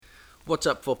What's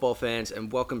up, football fans,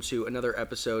 and welcome to another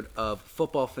episode of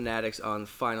Football Fanatics on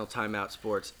Final Timeout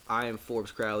Sports. I am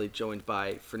Forbes Crowley, joined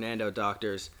by Fernando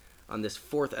Doctors. On this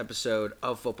fourth episode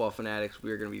of Football Fanatics,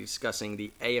 we are going to be discussing the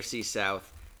AFC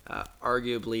South,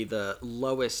 arguably the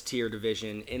lowest tier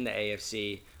division in the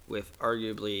AFC, with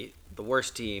arguably the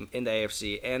worst team in the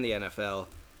AFC and the NFL.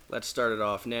 Let's start it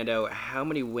off. Nando, how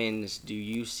many wins do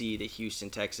you see the Houston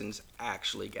Texans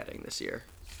actually getting this year?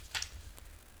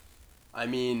 I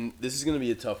mean, this is going to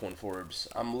be a tough one, Forbes.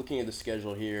 I'm looking at the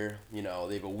schedule here. You know,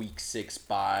 they have a Week 6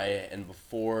 bye, and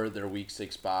before their Week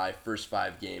 6 bye, first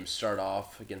 5 games start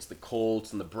off against the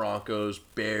Colts and the Broncos,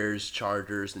 Bears,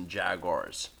 Chargers, and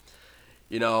Jaguars.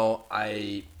 You know,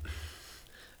 like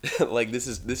this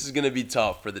is going to be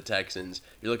tough for the Texans.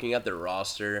 You're looking at their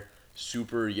roster,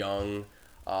 super young,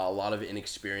 a lot of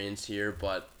inexperience here,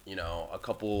 but you know, a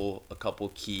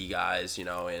couple key guys, you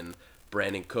know, in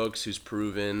Brandon Cooks, who's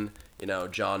proven, you know,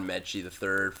 John Mechie the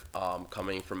third,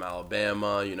 coming from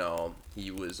Alabama. You know,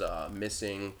 he was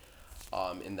missing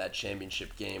in that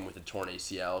championship game with a torn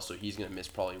ACL, so he's going to miss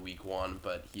probably week 1,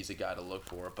 but he's a guy to look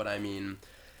for. But I mean,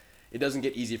 it doesn't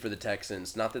get easy for the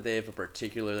Texans. Not that they have a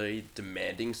particularly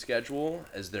demanding schedule,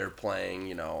 as they're playing,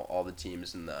 you know, all the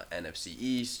teams in the NFC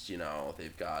East. You know,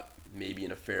 they've got maybe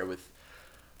an affair with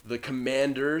the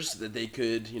Commanders that they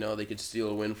could steal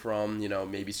a win from, you know,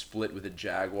 maybe split with the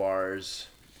Jaguars,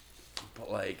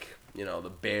 but like, you know, the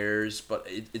Bears, but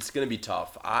it's going to be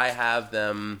tough. I have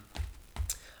them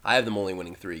only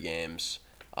winning 3 games.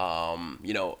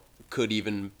 You know, could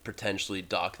even potentially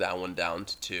dock that one down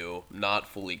to 2. Not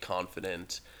fully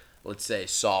confident. Let's say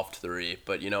soft 3,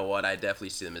 but you know what? I definitely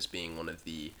see them as being one of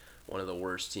the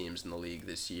worst teams in the league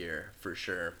this year for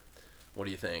sure. What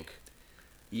do you think?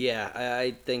 Yeah,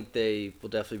 I think they will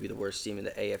definitely be the worst team in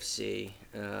the AFC.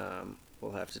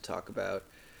 We'll have to talk about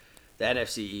the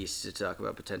NFC East to talk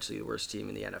about potentially the worst team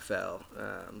in the NFL,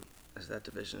 as that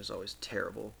division is always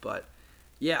terrible. But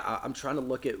yeah, I'm trying to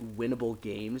look at winnable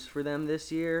games for them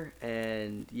this year,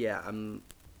 and yeah, I'm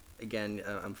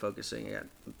focusing at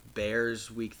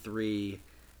Bears week 3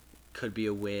 could be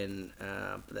a win,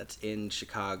 but that's in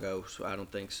Chicago, so I don't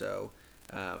think so.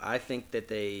 I think that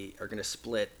they are going to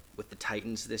split with the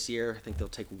Titans this year. I think they'll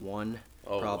take one.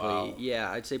 Oh, Probably, wow.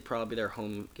 yeah, I'd say probably their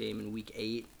home game in week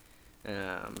 8.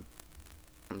 I'm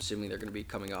assuming they're going to be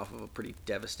coming off of a pretty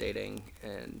devastating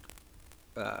and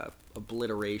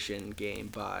obliteration game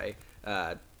by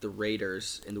the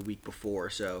Raiders in the week before.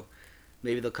 So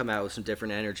maybe they'll come out with some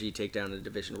different energy, take down a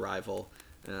division rival.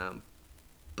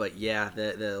 But yeah,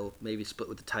 they'll maybe split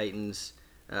with the Titans.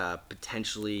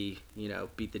 Potentially, you know,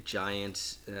 beat the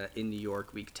Giants in New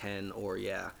York week 10, or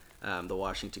the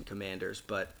Washington Commanders,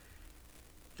 but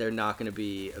they're not going to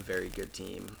be a very good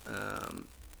team.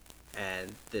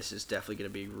 And this is definitely going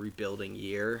to be a rebuilding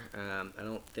year. I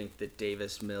don't think that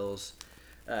Davis Mills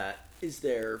is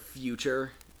their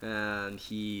future.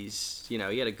 He's, you know,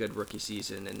 he had a good rookie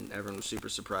season, and everyone was super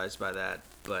surprised by that.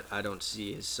 But I don't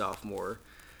see his sophomore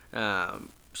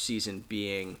season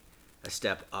being a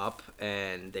step up,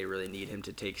 and they really need him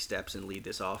to take steps and lead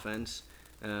this offense.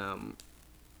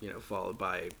 Followed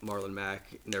by Marlon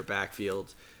Mack in their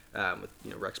backfield, with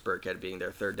Rex Burkhead being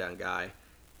their third down guy.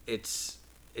 It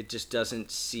just doesn't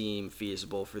seem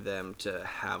feasible for them to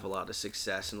have a lot of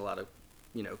success and a lot of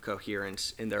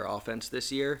coherence in their offense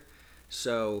this year.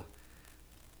 So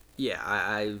yeah,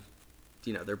 I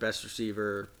their best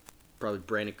receiver probably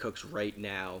Brandon Cooks right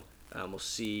now. We'll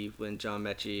see when John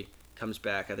Mechie comes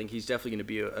back. I think he's definitely going to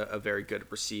be a very good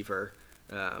receiver,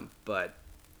 but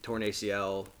torn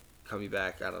ACL coming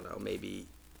back, I don't know. Maybe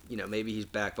he's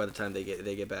back by the time they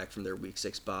get back from their week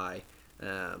 6 bye,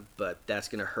 but that's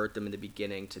going to hurt them in the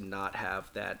beginning to not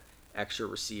have that extra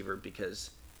receiver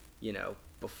because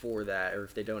before that, or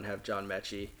if they don't have John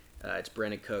Mechie, it's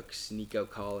Brandon Cooks, Nico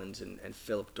Collins, and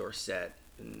Philip Dorsett,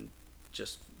 and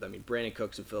Brandon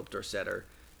Cooks and Philip Dorsett are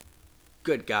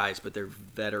good guys, but they're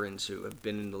veterans who have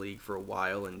been in the league for a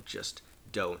while and just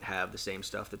don't have the same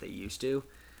stuff that they used to.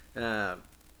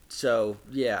 So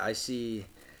yeah, I see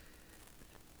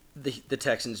the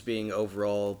Texans being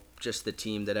overall just the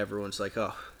team that everyone's like,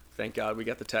 oh, thank God we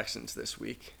got the Texans this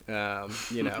week.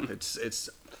 It's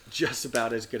just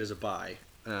about as good as a bye.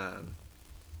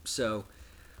 So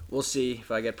we'll see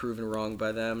if I get proven wrong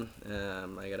by them.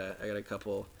 I got a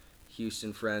couple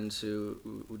Houston friends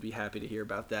who would be happy to hear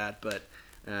about that, but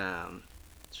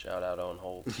Shout out Owen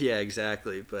Holt. yeah,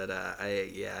 exactly. But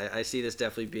I see this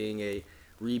definitely being a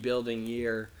rebuilding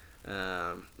year.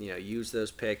 Use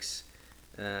those picks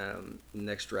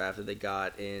next draft that they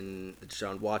got in the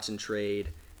Deshaun Watson trade,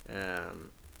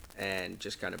 and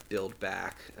just kind of build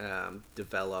back,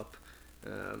 develop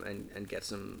and get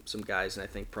some guys. And I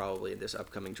think probably in this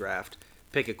upcoming draft,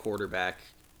 pick a quarterback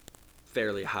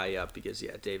fairly high up because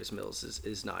Davis Mills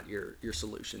is not your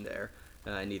solution there.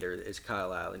 Neither is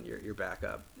Kyle Allen, your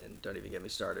backup, and don't even get me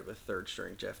started with third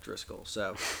string Jeff Driscoll.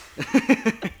 So,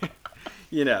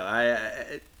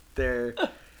 there.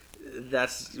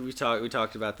 That's we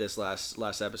talked about this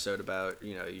last episode about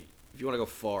if you want to go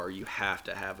far, you have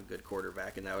to have a good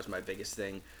quarterback, and that was my biggest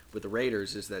thing with the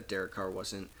Raiders is that Derek Carr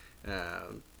wasn't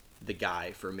the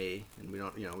guy for me, and we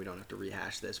don't have to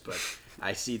rehash this, but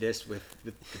I see this with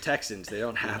the Texans. They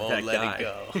don't have that guy. You won't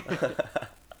let it go.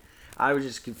 I was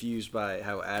just confused by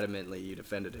how adamantly you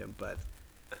defended him, but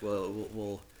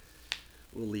we'll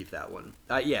leave that one.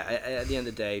 At the end of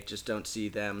the day, just don't see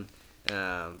them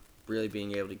really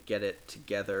being able to get it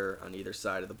together on either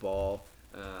side of the ball.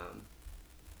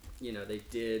 They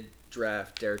did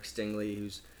draft Derek Stingley,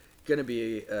 who's going to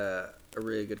be a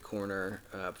really good corner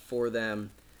for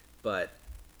them, but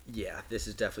this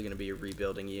is definitely going to be a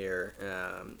rebuilding year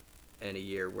and a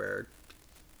year where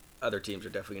other teams are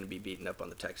definitely going to be beating up on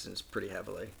the Texans pretty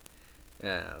heavily.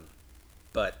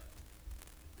 But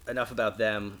enough about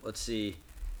them.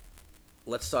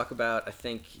 Let's talk about, I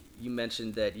think you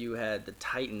mentioned that you had the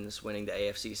Titans winning the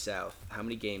AFC South. How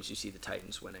many games do you see the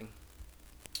Titans winning?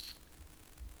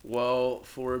 Well,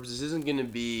 Forbes, this is not going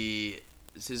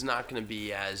to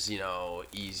be as,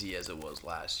 easy as it was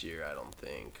last year, I don't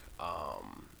think.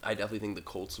 I definitely think the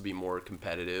Colts will be more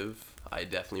competitive. I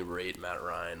definitely rate Matt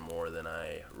Ryan more than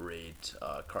I rate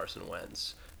Carson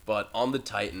Wentz. But on the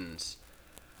Titans,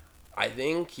 I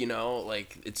think,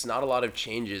 it's not a lot of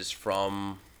changes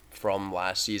from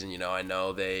last season. I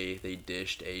know they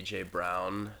dished A.J.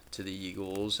 Brown to the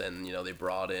Eagles, and, they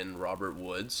brought in Robert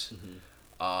Woods.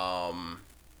 Mm-hmm.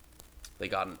 They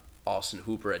got Austin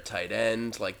Hooper at tight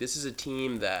end. This is a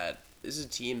team that is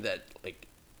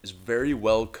very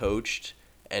well coached,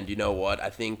 and you know what? I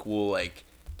think we'll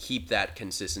keep that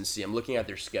consistency. I'm looking at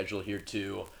their schedule here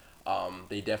too.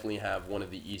 They definitely have one of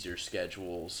the easier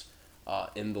schedules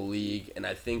in the league, and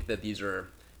I think that these are,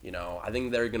 I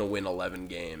think they're gonna win 11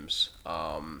 games.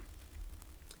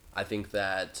 I think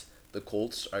that the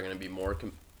Colts are gonna be more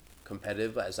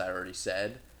competitive, as I already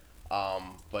said.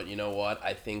 But you know what?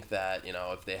 I think that,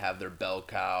 if they have their bell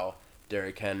cow,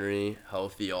 Derrick Henry,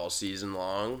 healthy all season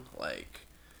long,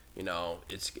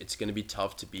 it's going to be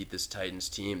tough to beat this Titans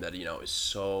team that, is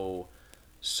so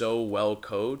well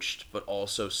coached, but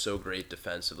also so great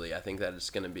defensively. I think that it's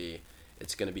going to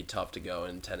be tough to go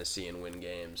in Tennessee and win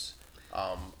games.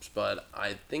 But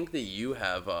I think that you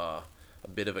have a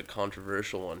bit of a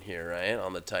controversial one here, right,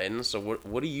 on the Titans. So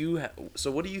what do you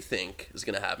think is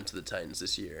going to happen to the Titans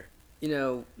this year?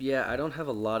 I don't have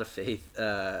a lot of faith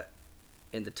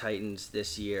in the Titans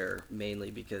this year, mainly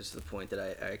because the point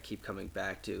that I keep coming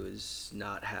back to is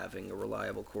not having a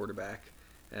reliable quarterback.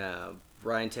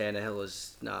 Ryan Tannehill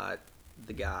is not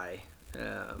the guy.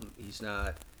 He's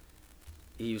not.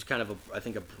 He was kind of I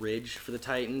think a bridge for the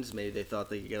Titans. Maybe they thought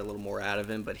they could get a little more out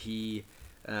of him, but he's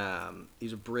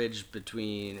a bridge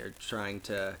between or trying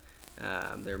to.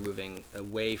 They're moving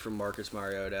away from Marcus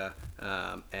Mariota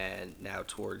and now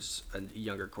towards a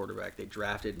younger quarterback. They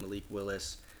drafted Malik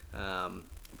Willis, I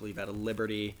believe, out of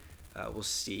Liberty. We'll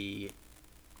see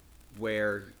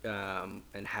where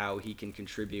and how he can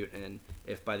contribute, and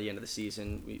if by the end of the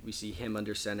season we see him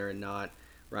under center and not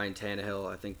Ryan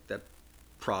Tannehill, I think that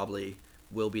probably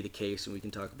will be the case, and we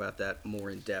can talk about that more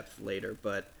in depth later.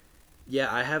 But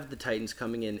I have the Titans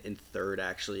coming in third,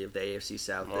 actually, of the AFC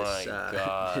South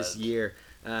this year.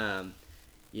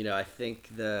 I think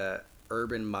the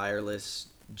Urban Meyerless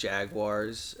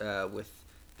Jaguars, with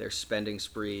their spending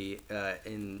spree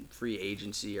in free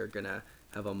agency, are going to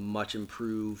have a much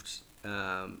improved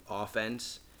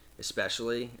offense,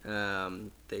 especially.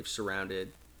 They've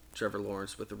surrounded Trevor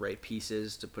Lawrence with the right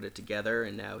pieces to put it together,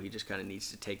 and now he just kind of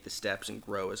needs to take the steps and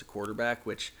grow as a quarterback,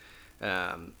 which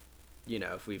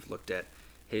if we've looked at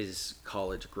his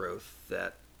college growth,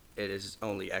 that it is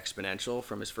only exponential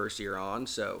from his first year on.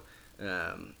 So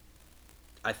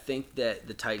I think that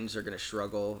the Titans are going to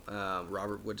struggle.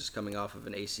 Robert Woods is coming off of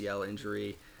an ACL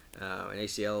injury. An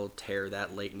ACL tear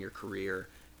that late in your career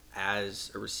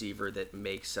as a receiver that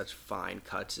makes such fine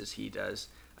cuts as he does,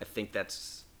 I think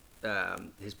that's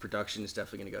his production is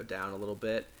definitely going to go down a little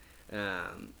bit.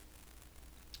 And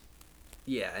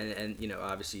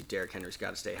obviously Derrick Henry's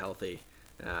got to stay healthy.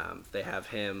 If they have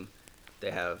him,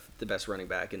 they have the best running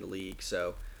back in the league.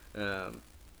 So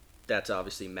that's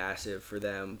obviously massive for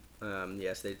them.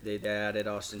 Yes, they added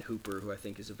Austin Hooper, who I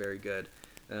think is a very good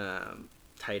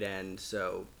tight end.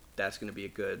 So that's going to be a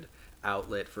good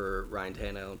outlet for Ryan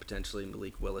Tannehill and potentially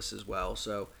Malik Willis as well.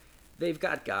 So they've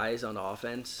got guys on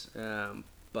offense,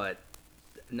 but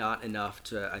not enough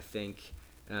to, I think,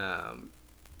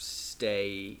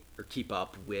 stay or keep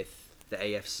up with the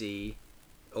AFC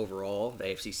overall. The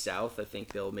AFC South, I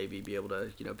think they'll maybe be able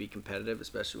to, be competitive,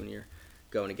 especially when you're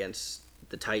going against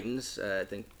the Titans. I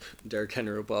think Derrick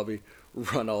Henry will probably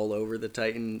run all over the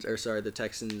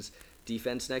Texans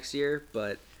defense next year,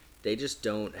 but they just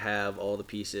don't have all the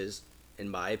pieces, in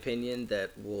my opinion,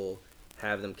 that will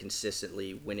have them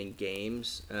consistently winning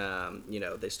games.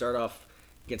 They start off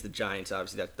against the Giants,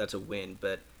 obviously that's a win,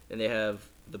 but then they have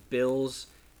the Bills,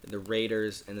 the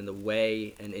Raiders, and then the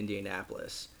away and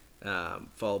Indianapolis,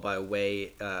 followed by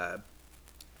away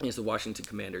against the Washington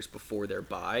Commanders before their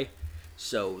bye.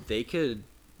 So they could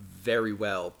very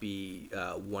well be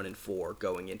 1-4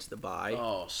 going into the bye.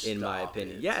 Oh, in my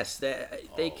opinion, it. Yes,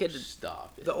 they could.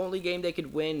 Stop it. The only game they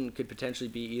could win could potentially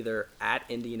be either at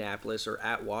Indianapolis or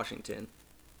at Washington,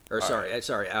 or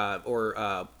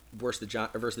versus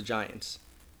the Giants.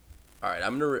 All right,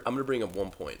 I'm gonna bring up 1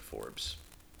 point, Forbes.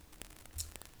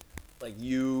 Like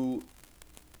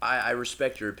I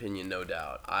respect your opinion, no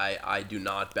doubt. I do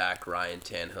not back Ryan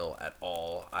Tannehill at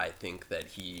all. I think that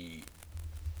he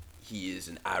is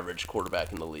an average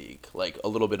quarterback in the league, like a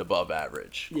little bit above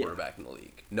average quarterback in the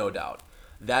league, no doubt.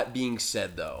 That being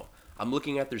said, though, I'm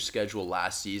looking at their schedule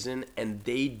last season, and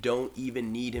they don't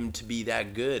even need him to be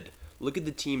that good. Look at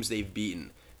the teams they've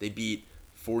beaten. They beat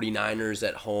 49ers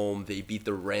at home. They beat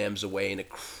the Rams away in a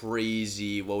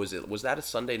crazy, what was it? Was that a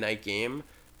Sunday night game?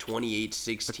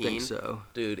 28-16. I think so.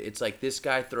 Dude, it's like this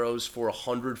guy throws for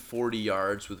 140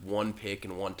 yards with 1 pick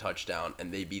and 1 touchdown,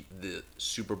 and they beat the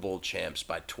Super Bowl champs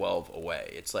by 12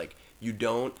 away. It's like,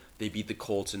 they beat the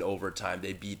Colts in overtime.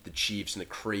 They beat the Chiefs in a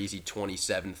crazy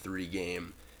 27-3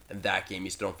 game. And that game,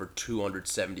 he's thrown for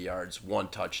 270 yards, 1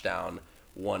 touchdown,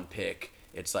 1 pick.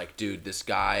 It's like, dude, this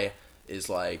guy is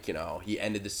like, he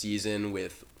ended the season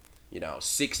with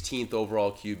 16th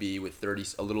overall QB with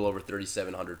a little over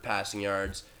 3,700 passing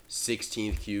yards,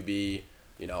 16th QB,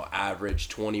 average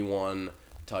 21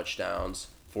 touchdowns,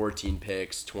 14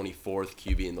 picks, 24th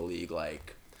QB in the league.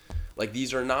 Like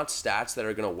these are not stats that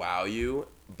are gonna wow you,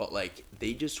 but like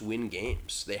they just win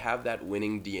games. They have that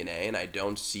winning DNA, and I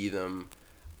don't see them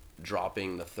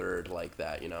dropping the third like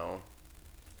that.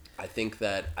 I think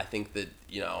that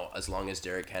as long as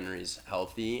Derrick Henry's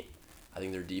healthy, I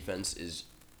think their defense is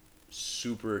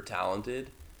super talented.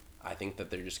 I think that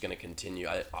they're just going to continue.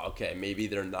 Maybe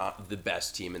they're not the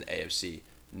best team in the AFC.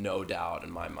 No doubt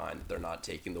in my mind they're not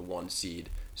taking the 1 seed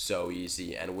so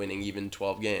easy and winning even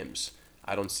 12 games.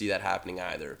 I don't see that happening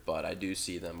either, but I do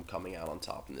see them coming out on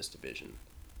top in this division.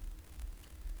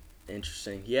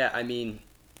 Interesting. Yeah, I mean,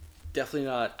 definitely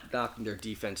not knocking their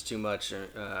defense too much.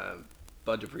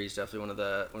 Bud Dupree's definitely one of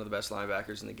the best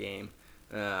linebackers in the game.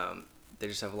 They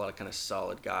just have a lot of kind of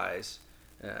solid guys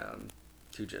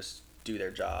who just do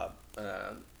their job.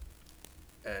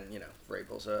 And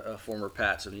Vrabel's a former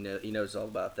Pat, so he knows all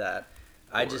about that.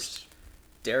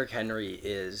 Derrick Henry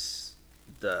is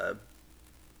the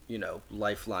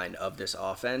lifeline of this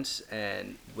offense,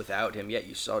 and without him,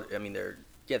 you saw. I mean,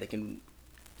 they can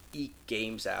eke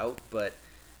games out, but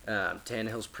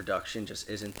Tannehill's production just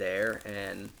isn't there,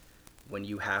 and when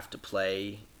you have to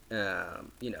play,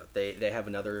 they have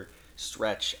another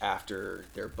stretch after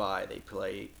their bye. They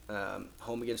play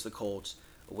home against the Colts,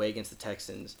 away against the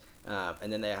Texans,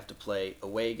 and then they have to play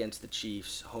away against the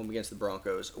Chiefs, home against the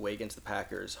Broncos, away against the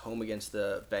Packers, home against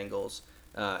the Bengals,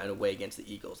 and away against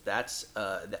the Eagles. That's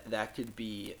that could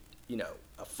be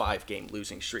a 5-game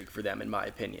losing streak for them, in my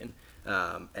opinion.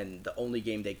 And the only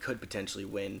game they could potentially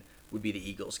win would be the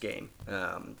Eagles game.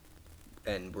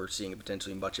 And we're seeing a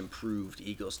potentially much improved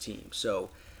Eagles team.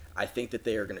 So I think that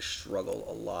they are going to struggle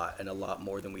a lot, and a lot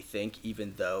more than we think,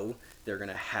 even though they're going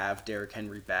to have Derrick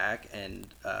Henry back and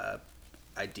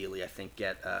ideally, I think,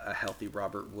 get a healthy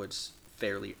Robert Woods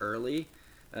fairly early.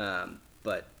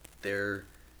 But they're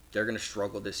going to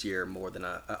struggle this year more than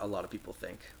a lot of people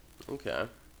think. Okay.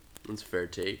 That's a fair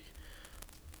take.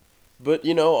 But,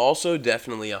 also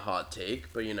definitely a hot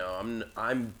take. But,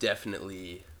 I'm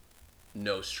definitely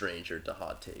no stranger to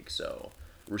hot takes. So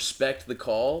respect the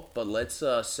call, but let's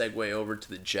segue over to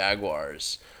the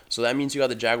Jaguars. So that means you got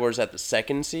the Jaguars at the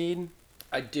 2nd seed?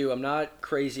 I do. I'm not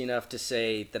crazy enough to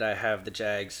say that I have the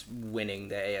Jags winning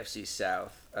the AFC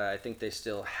South. I think they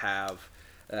still have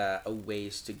a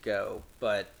ways to go.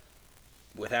 But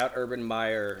without Urban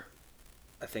Meyer,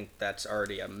 I think that's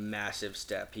already a massive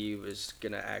step. He was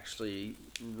going to actually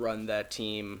run that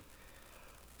team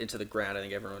into the ground. I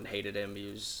think everyone hated him.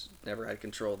 He never had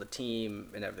control of the team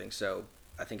and everything. So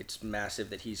I think it's massive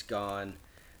that he's gone.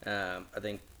 I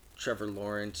think Trevor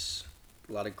Lawrence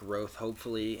a lot of growth,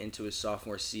 hopefully, into his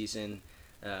sophomore season.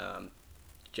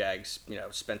 Jags,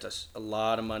 spent us a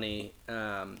lot of money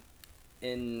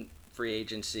in free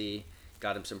agency,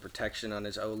 got him some protection on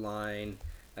his O-line.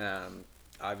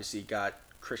 Obviously got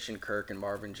Christian Kirk and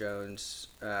Marvin Jones,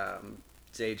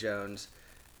 Zay Jones.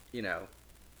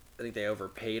 I think they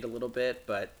overpaid a little bit,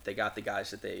 but they got the guys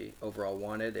that they overall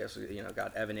wanted. They also,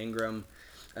 got Evan Ingram.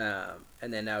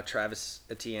 And then now Travis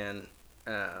Etienne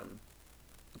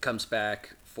comes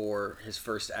back for his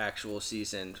first actual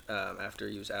season after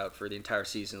he was out for the entire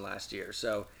season last year.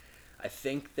 So I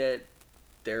think that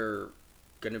they're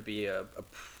going to be a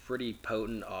pretty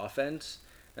potent offense,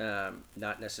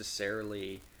 not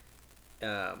necessarily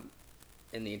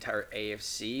in the entire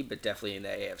AFC, but definitely in the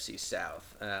AFC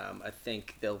South. I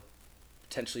think they'll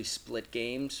potentially split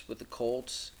games with the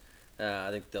Colts. I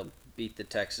think they'll beat the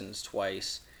Texans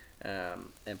twice,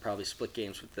 and probably split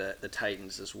games with the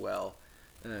Titans as well.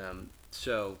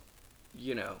 So,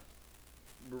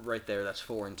 right there, that's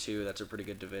 4-2. That's a pretty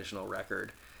good divisional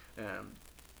record.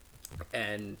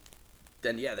 And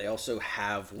then, they also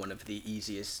have one of the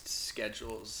easiest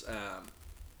schedules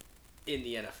in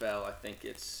the NFL. I think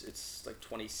it's like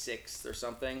 26th or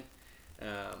something.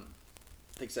 I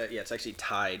think that, it's actually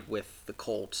tied with the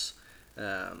Colts,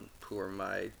 who are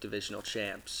my divisional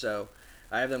champs. So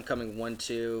I have them coming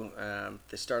 1-2.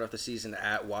 They start off the season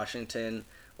at Washington.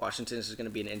 Washington is going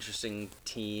to be an interesting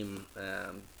team.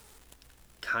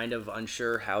 Kind of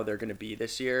unsure how they're going to be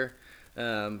this year.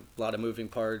 A lot of moving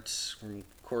parts from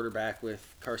quarterback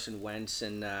with Carson Wentz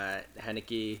and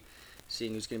Heineke,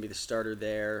 seeing who's going to be the starter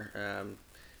there.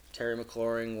 Terry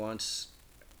McLaurin wants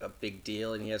a big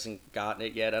deal, and he hasn't gotten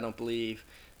it yet, I don't believe.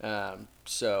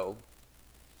 So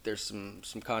there's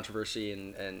some controversy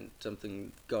and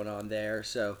something going on there.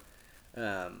 So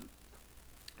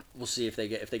we'll see if they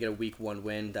get a week 1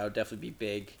 win. That would definitely be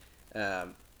big.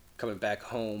 Coming back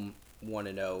home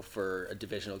 1-0 for a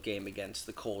divisional game against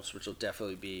the Colts, which will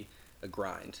definitely be a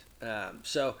grind.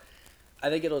 So I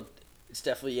think it's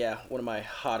definitely one of my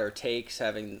hotter takes,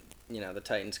 having the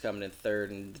Titans coming in third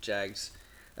and the Jags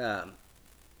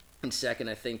in second.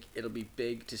 I think it'll be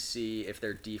big to see if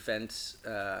their defense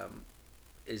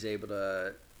is able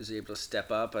to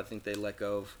step up. I think they let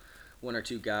go of 1 or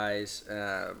 2 guys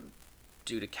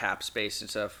due to cap space and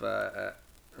stuff.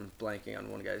 I'm blanking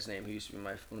on one guy's name who used to be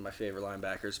one of my favorite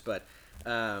linebackers, but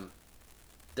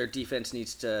their defense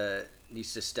needs to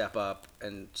step up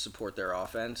and support their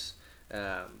offense,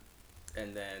 and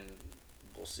then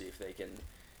we'll see if they can,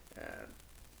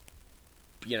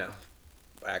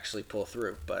 actually pull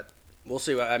through. But we'll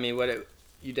see.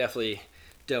 You definitely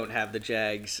don't have the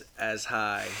Jags as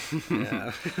high.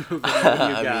 I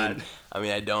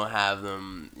don't have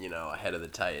them, ahead of the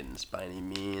Titans by any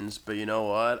means. But you know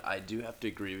what? I do have to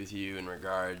agree with you in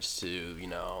regards to,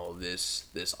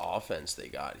 this offense they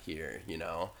got here,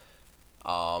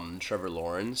 Trevor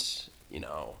Lawrence,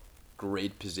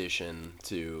 great position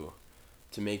to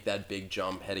make that big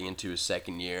jump heading into his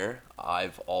second year.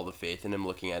 I've all the faith in him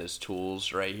looking at his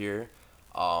tools right here.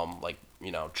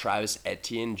 Travis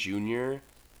Etienne Jr.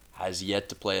 has yet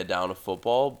to play a down of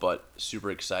football, but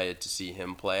super excited to see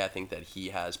him play. I think that he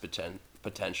has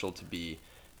potential to be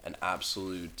an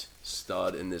absolute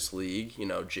stud in this league.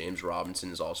 James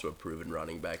Robinson is also a proven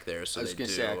running back there. So I was going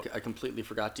to say, I completely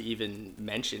forgot to even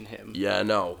mention him. Yeah,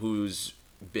 no, who's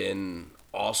been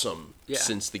awesome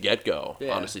since the get-go,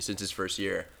 honestly, since his first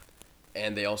year.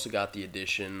 And they also got the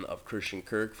addition of Christian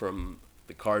Kirk from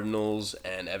the Cardinals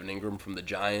and Evan Ingram from the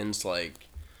Giants.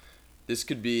 This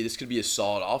could be a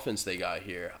solid offense they got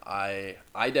here. I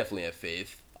definitely have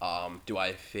faith. Do I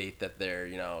have faith that they're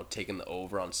taking the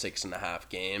over on 6.5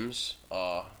 games?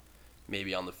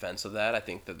 Maybe on the fence of that. I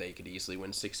think that they could easily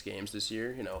win 6 games this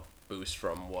year. Boost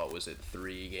from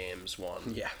 3 games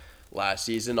won last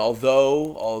season.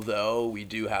 Although we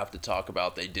do have to talk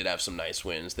about they did have some nice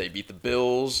wins. They beat the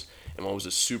Bills in what was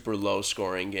a super low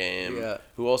scoring game. Yeah.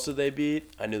 Who else did they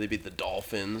beat? I knew they beat the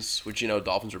Dolphins, which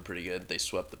Dolphins were pretty good. They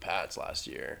swept the Pats last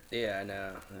year. Yeah, I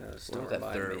know. What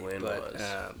that third win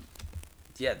was.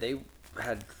 They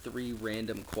had 3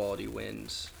 random quality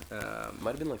wins.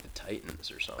 Might have been like the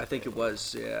Titans or something. I think it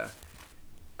was, yeah.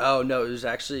 Oh, no, it was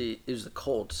the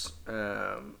Colts.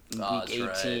 Week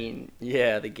 18. Right.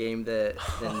 Yeah, the game that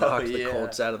knocked the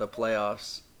Colts out of the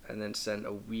playoffs and then sent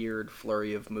a weird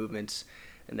flurry of movements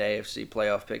in the AFC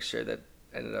playoff picture that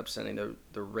ended up sending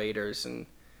the Raiders and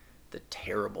the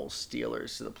terrible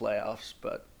Steelers to the playoffs.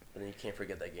 But and then you can't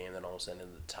forget that game that almost ended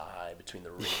in the tie between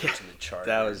the Raiders and the Chargers.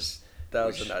 That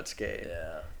was a nuts game.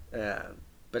 Yeah.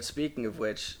 But speaking of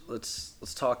which, let's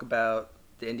talk about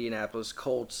the Indianapolis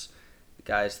Colts, the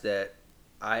guys that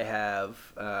I have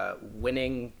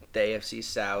winning the AFC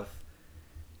South.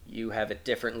 You have it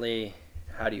differently.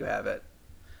 How do you have it?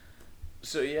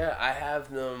 So yeah, I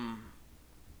have them.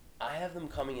 I have them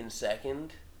coming in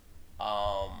second,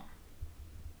 um,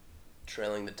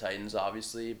 trailing the Titans,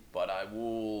 obviously. But I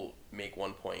will make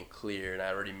one point clear, and I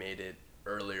already made it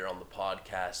earlier on the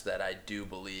podcast that I do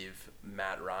believe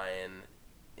Matt Ryan,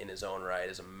 in his own right,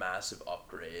 is a massive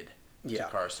upgrade to Yeah.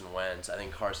 Carson Wentz. I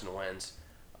think Carson Wentz,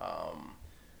 um,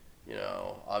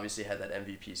 obviously had that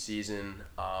MVP season.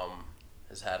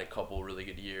 Has had a couple really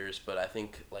good years, but I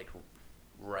think like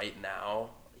right now,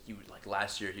 like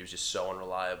last year he was just so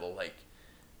unreliable. Like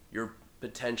you're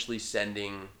potentially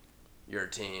sending your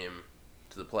team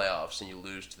to the playoffs and you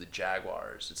lose to the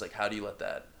Jaguars. It's like how do you let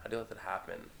that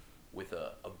happen with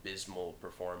a abysmal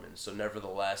performance? So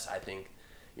nevertheless, I think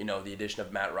the addition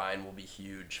of Matt Ryan will be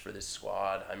huge for this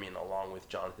squad. I mean, along with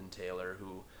Jonathan Taylor,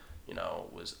 who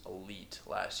was elite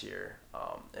last year,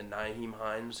 and Nyheim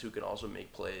Hines, who can also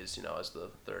make plays, as the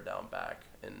third down back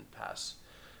and pass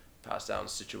down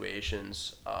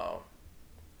situations.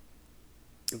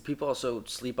 And people also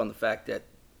sleep on the fact that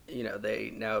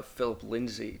they now have Philip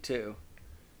Lindsay too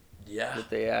Yeah. that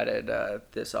they added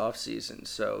this offseason.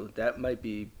 So that might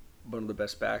be one of the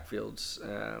best backfields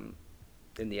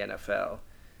in the NFL.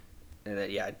 And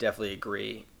then, yeah, I definitely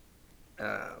agree.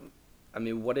 I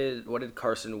mean, what did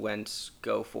Carson Wentz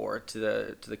go for to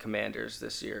the Commanders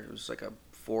this year? It was like a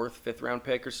fourth, fifth round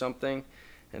pick or something,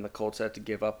 and the Colts had to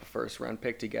give up a first round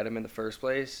pick to get him in the first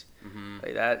place. Mm-hmm.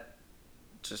 Like that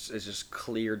is just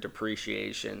clear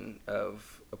depreciation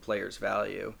of a player's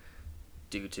value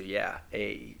due to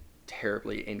a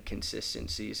terribly inconsistent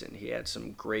season. He had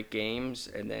some great games,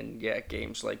 and then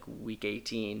games like Week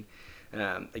 18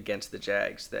 against the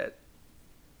Jags that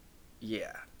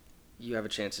you have a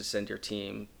chance to send your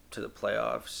team to the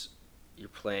playoffs. You're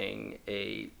playing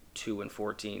a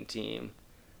 2-14 team,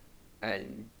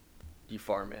 and you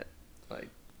farm it. Like,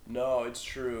 No, it's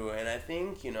true, and I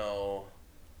think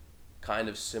kind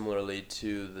of similarly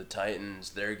to the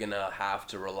Titans, they're gonna have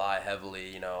to rely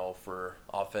heavily, for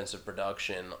offensive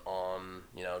production on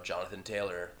Jonathan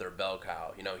Taylor, their bell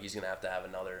cow. He's gonna have to have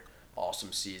another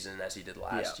awesome season as he did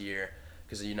last year.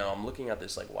 Because I'm looking at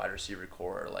this like wide receiver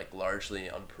core, like largely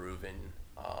unproven,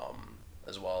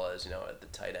 as well as at the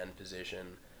tight end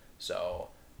position. So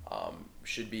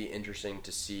should be interesting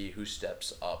to see who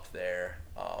steps up there.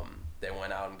 They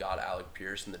went out and got Alec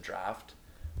Pierce in the draft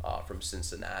from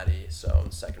Cincinnati, so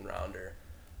in second rounder.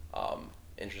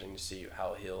 Interesting to see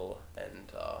how Hill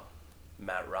and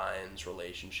Matt Ryan's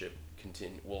relationship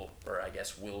will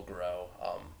grow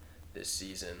this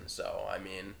season. So I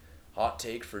mean. Hot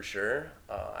take for sure.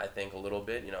 I think a little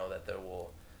bit, that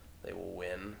they will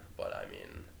win, but I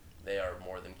mean, they are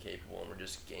more than capable, and we're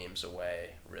just games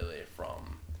away, really,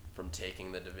 from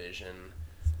taking the division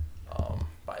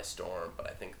by storm. But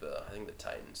I think the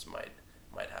Titans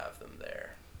might have them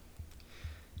there.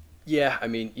 yeah, I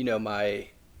mean,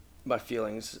 my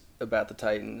feelings about the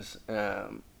Titans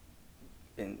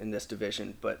in this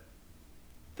division, but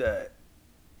the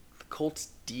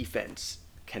Colts defense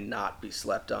cannot be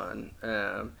slept on.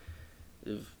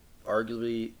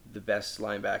 Arguably the best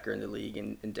linebacker in the league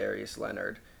in Darius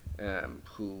Leonard,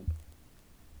 who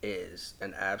is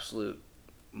an absolute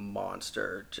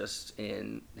monster just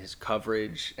in his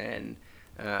coverage and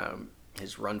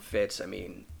his run fits. I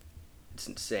mean, it's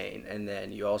insane. And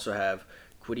then you also have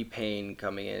Kwity Paye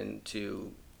coming in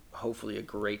to hopefully a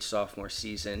great sophomore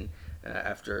season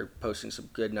after posting some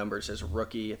good numbers as a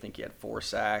rookie. I think he had 4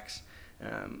 sacks.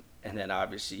 And then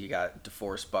obviously you got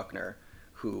DeForest Buckner,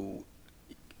 who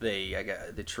they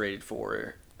traded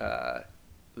for.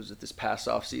 Was it this past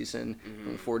offseason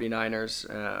from the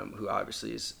 49ers, who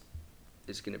obviously is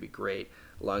going to be great,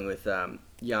 along with Yanu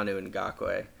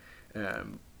Ngakoue.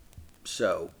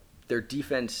 So their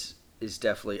defense is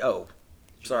definitely. Oh,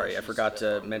 sorry, I forgot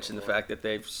to mention the fact that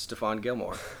they've Stephon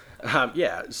Gilmore.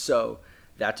 So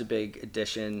that's a big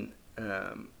addition.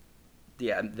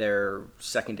 Their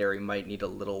secondary might need a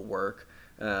little work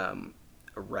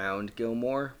around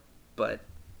Gilmore, but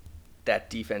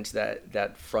that defense,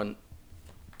 that front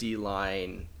D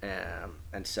line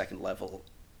and second level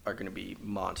are going to be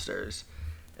monsters.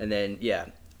 And then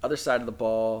other side of the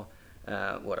ball,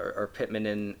 are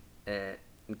Pittman and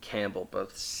Campbell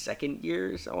both second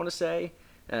years? I want to say.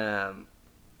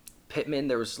 Pittman,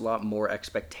 there was a lot more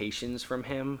expectations from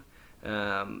him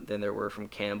than there were from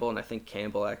Campbell, and I think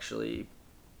Campbell actually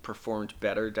performed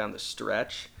better down the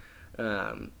stretch.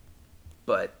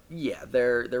 But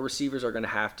their receivers are going to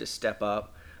have to step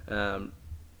up.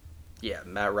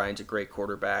 Matt Ryan's a great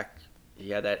quarterback.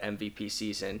 He had that MVP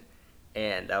season.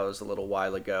 and that was a little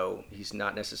while ago. He's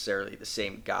not necessarily the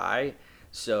same guy,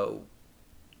 so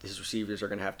his receivers are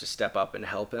going to have to step up and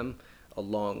help him,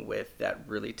 along with that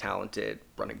really talented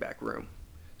running back room.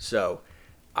 So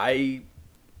I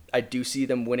I do see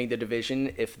them winning the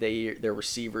division if their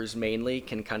receivers mainly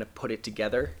can kind of put it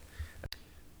together.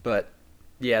 But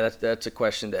yeah, that's a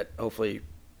question that hopefully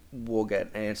will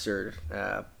get answered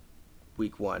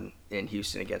week one in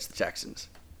Houston against the Texans.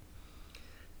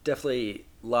 Definitely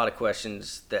a lot of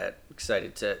questions that I'm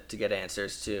excited to get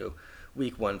answers to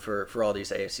week one for all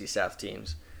these AFC South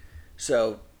teams.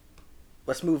 So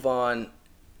let's move on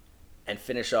and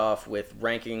finish off with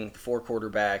ranking the four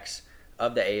quarterbacks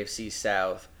of the AFC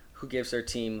South, who gives their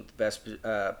team the best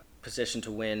position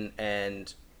to win,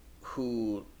 and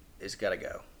who is got to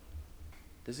go.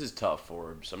 This is tough,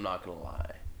 Forbes. I'm not gonna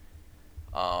lie.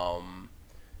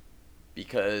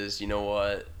 Because you know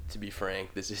what? To be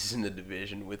frank, this isn't a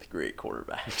division with great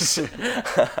quarterbacks.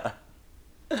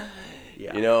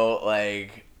 Yeah. You know,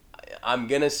 like I'm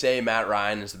gonna say Matt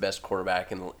Ryan is the best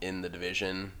quarterback in the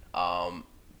division.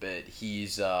 But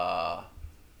he's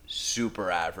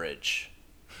super average.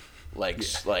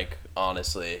 Like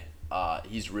honestly,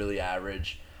 he's really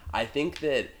average. I think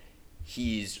that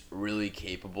he's really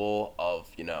capable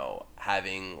of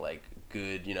having like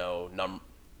good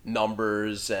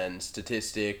numbers and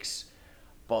statistics,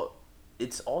 but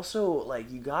it's also like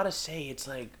you gotta say it's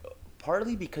like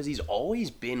partly because he's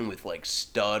always been with like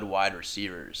stud wide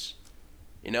receivers.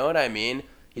 You know what I mean?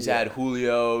 He's had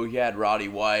Julio, he had Roddy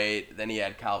White, then he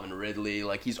had Calvin Ridley.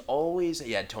 Like he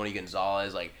had Tony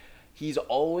Gonzalez. Like he's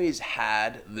always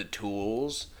had the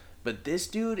tools, but this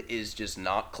dude is just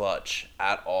not clutch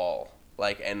at all.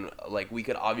 Like we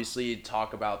could obviously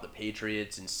talk about the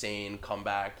Patriots' insane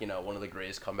comeback, one of the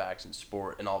greatest comebacks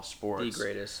in all of sports. The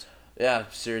greatest. Yeah,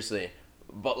 seriously.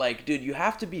 But like, dude, you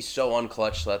have to be so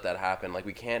unclutch to let that happen. Like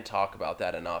we can't talk about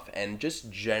that enough. And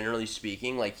just generally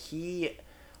speaking,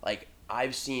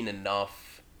 I've seen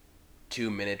enough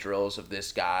 2-minute drills of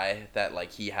this guy that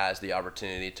like he has the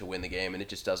opportunity to win the game, and it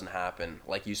just doesn't happen.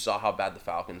 Like you saw how bad the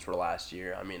Falcons were last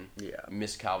year. I mean,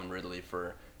 missed Calvin Ridley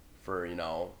for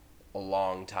a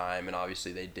long time, and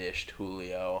obviously they dished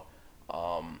Julio.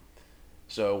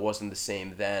 So it wasn't the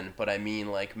same then. But I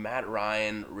mean, like Matt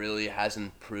Ryan really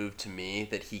hasn't proved to me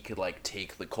that he could like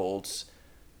take the Colts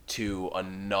to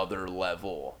another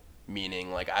level.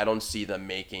 Meaning, like, I don't see them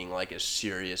making like a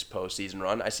serious postseason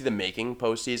run. I see them making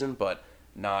postseason, but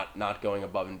not going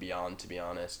above and beyond, to be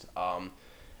honest.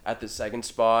 At the second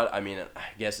spot, I mean, I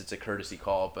guess it's a courtesy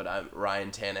call, but I'm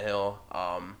Ryan Tannehill.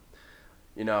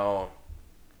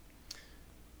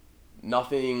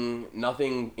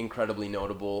 Nothing incredibly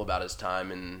notable about his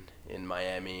time in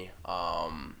Miami.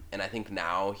 And I think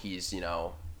now he's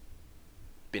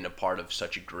been a part of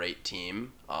such a great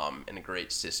team and a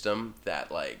great system that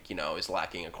is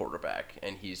lacking a quarterback,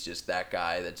 and he's just that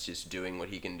guy that's just doing what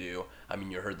he can do. I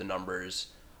mean, you heard the numbers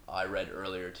I read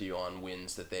earlier to you on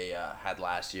wins that they had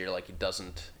last year. Like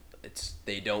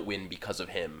they don't win because of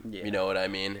him. Yeah. You know what I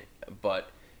mean?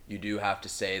 But you do have to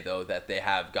say though that they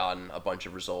have gotten a bunch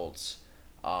of results,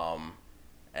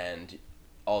 and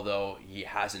although he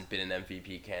hasn't been an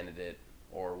MVP candidate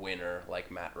or winner like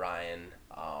Matt Ryan,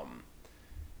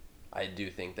 I do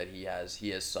think that he has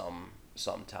some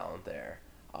talent there.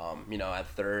 At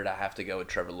third, I have to go with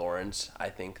Trevor Lawrence. I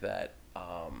think that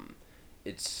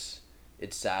it's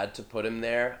sad to put him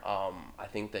there. I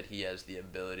think that he has the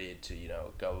ability to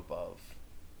go above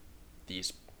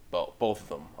these both of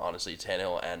them. Honestly,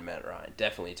 Tannehill and Matt Ryan.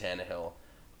 Definitely Tannehill.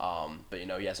 But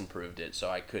he hasn't proved it, so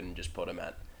I couldn't just put him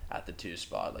at the 2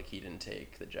 spot. Like he didn't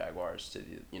take the Jaguars to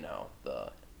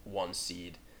the 1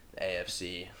 seed.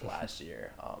 AFC last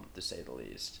year, to say the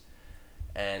least.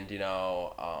 And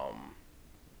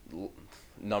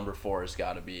number 4 has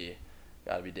got to be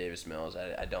Davis Mills.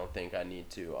 I don't think I need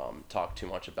to talk too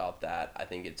much about that. I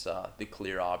think it's the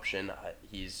clear option.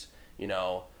 He's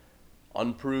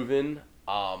unproven,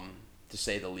 to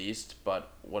say the least.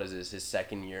 But what is this? His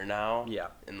second year now. Yeah.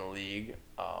 In the league,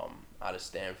 out of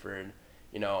Stanford.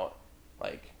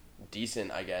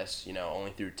 Decent, I guess,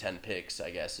 only threw 10 picks, I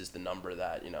guess, is the number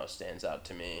that, stands out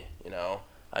to me,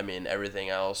 I mean, everything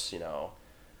else,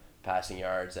 passing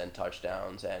yards and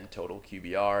touchdowns and total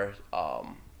QBR,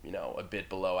 a bit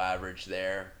below average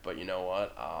there. But you know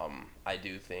what? I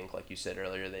do think, like you said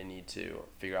earlier, they need to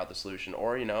figure out the solution,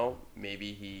 or,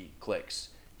 maybe he clicks.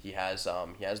 He has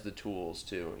the tools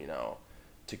to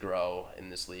grow in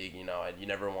this league. You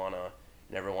never want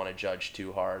to judge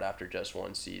too hard after just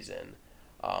one season.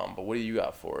 But what do you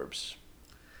got, Forbes?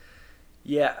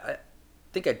 Yeah, I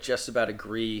think I just about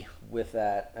agree with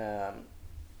that.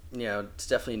 it's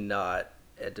definitely not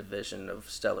a division of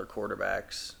stellar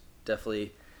quarterbacks.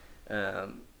 Definitely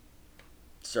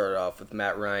started off with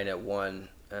Matt Ryan at 1.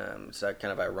 It's kind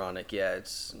of ironic. Yeah,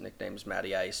 its nickname's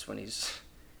Matty Ice when he's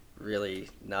really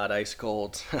not ice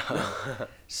cold.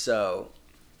 So,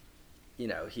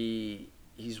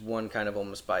 he's one kind of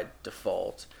almost by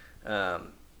default.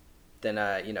 Then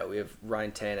we have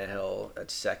Ryan Tannehill at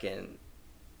 2nd.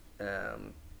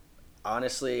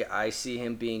 Honestly, I see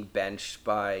him being benched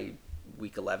by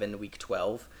week 11, week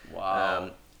 12.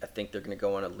 Wow. I think they're going to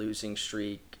go on a losing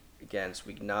streak against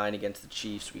week 9 against the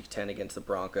Chiefs, week 10 against the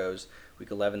Broncos, week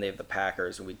 11 they have the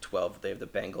Packers, and week 12 they have the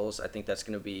Bengals. I think that's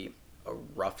going to be a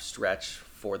rough stretch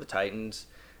for the Titans.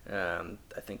 I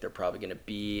think they're probably going to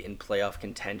be in playoff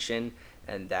contention,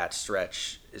 and that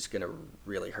stretch is going to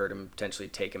really hurt him, potentially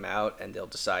take him out, and they'll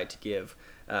decide to give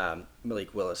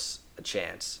Malik Willis a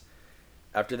chance.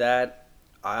 After that,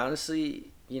 I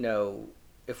honestly,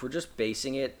 if we're just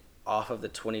basing it off of the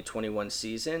 2021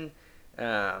 season,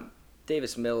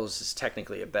 Davis Mills is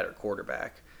technically a better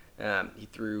quarterback. He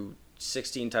threw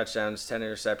 16 touchdowns, 10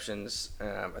 interceptions.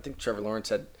 I think Trevor Lawrence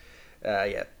had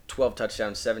 12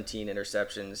 touchdowns, 17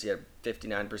 interceptions. He had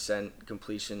 59%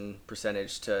 completion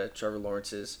percentage to Trevor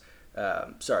Lawrence's.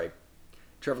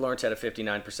 Trevor Lawrence had a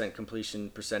 59%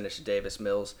 completion percentage to Davis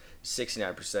Mills,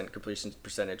 69% completion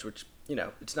percentage, which,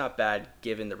 it's not bad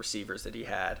given the receivers that he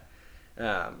had.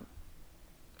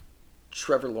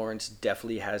 Trevor Lawrence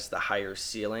definitely has the higher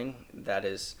ceiling. That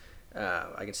is,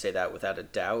 I can say that without a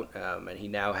doubt. And he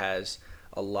now has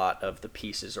a lot of the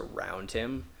pieces around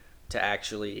him to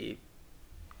actually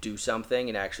do something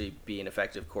and actually be an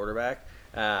effective quarterback.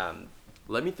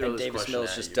 Let me throw this Davis question Mills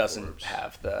at just you, doesn't Forbes.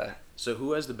 have the. So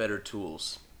who has the better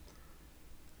tools?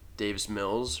 Davis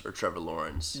Mills or Trevor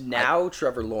Lawrence? Now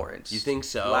Trevor Lawrence. You think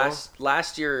so?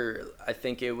 Last year, I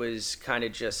think it was kind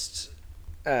of just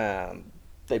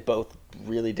they both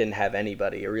really didn't have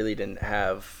anybody. Or really didn't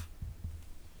have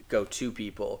go-to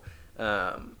people.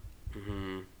 Now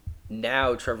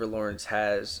Trevor Lawrence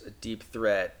has a deep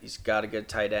threat. He's got a good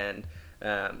tight end.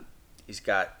 He's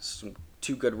got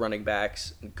two good running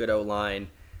backs, good O-line.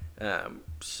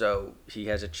 So he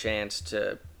has a chance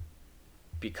to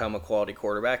become a quality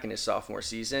quarterback in his sophomore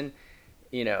season.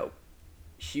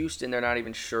 Houston, they're not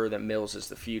even sure that Mills is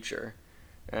the future.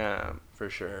 For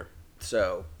sure.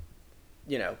 So,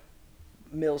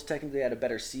 Mills technically had a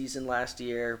better season last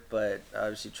year, but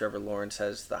obviously Trevor Lawrence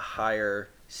has the higher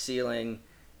ceiling,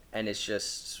 and it's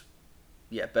just,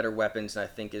 better weapons, and I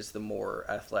think is the more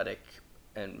athletic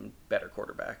and better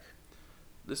quarterback.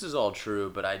 This is all true,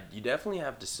 but you definitely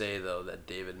have to say, though, that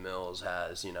David Mills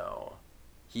has,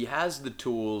 he has the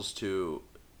tools to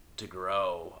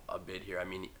grow a bit here. I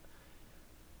mean,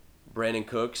 Brandon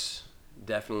Cooks,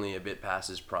 definitely a bit past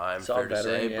his prime, fair to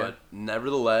say, but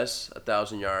nevertheless,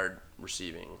 1,000-yard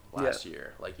receiving last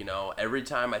year. Every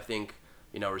time I think,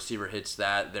 receiver hits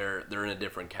that, they're in a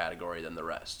different category than the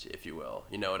rest, if you will.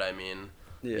 You know what I mean?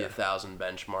 Yeah. The 1,000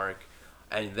 benchmark.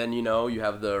 And then, you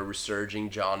have the resurging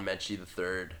John Mechie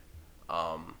III.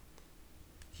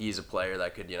 He's a player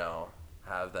that could,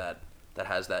 have that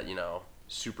has that,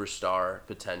 superstar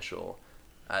potential,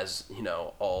 as,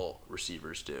 all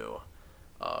receivers do,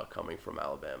 coming from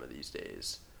Alabama these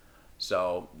days.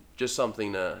 So just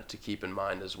something to keep in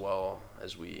mind as well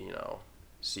as we,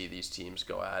 see these teams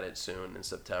go at it soon in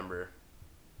September.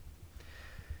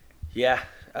 Yeah,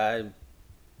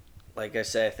 like I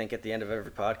say, I think at the end of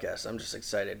every podcast, I'm just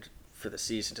excited for the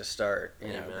season to start.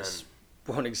 This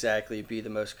won't exactly be the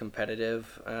most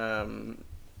competitive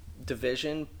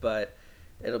division, but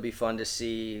it'll be fun to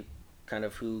see kind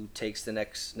of who takes the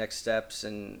next steps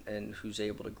and who's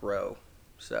able to grow.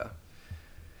 So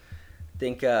I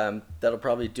think that'll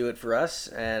probably do it for us,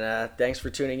 and thanks for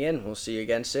tuning in. We'll see you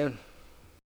again soon.